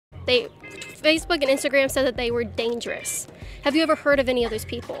Facebook and Instagram said that they were dangerous. Have you ever heard of any of those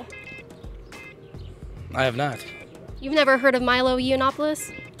people? I have not. You've never heard of Milo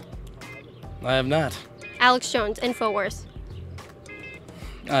Yiannopoulos? I have not. Alex Jones, InfoWars.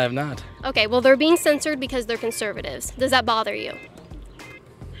 I have not. Okay, well, they're being censored because they're conservatives. Does that bother you?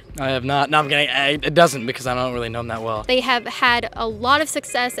 I have not. No, I'm kidding. It doesn't, because I don't really know them that well. They have had a lot of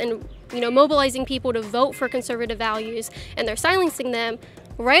success in, mobilizing people to vote for conservative values, and they're silencing them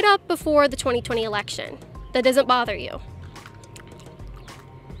right up before the 2020 election. That doesn't bother you?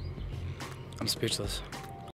 I'm speechless.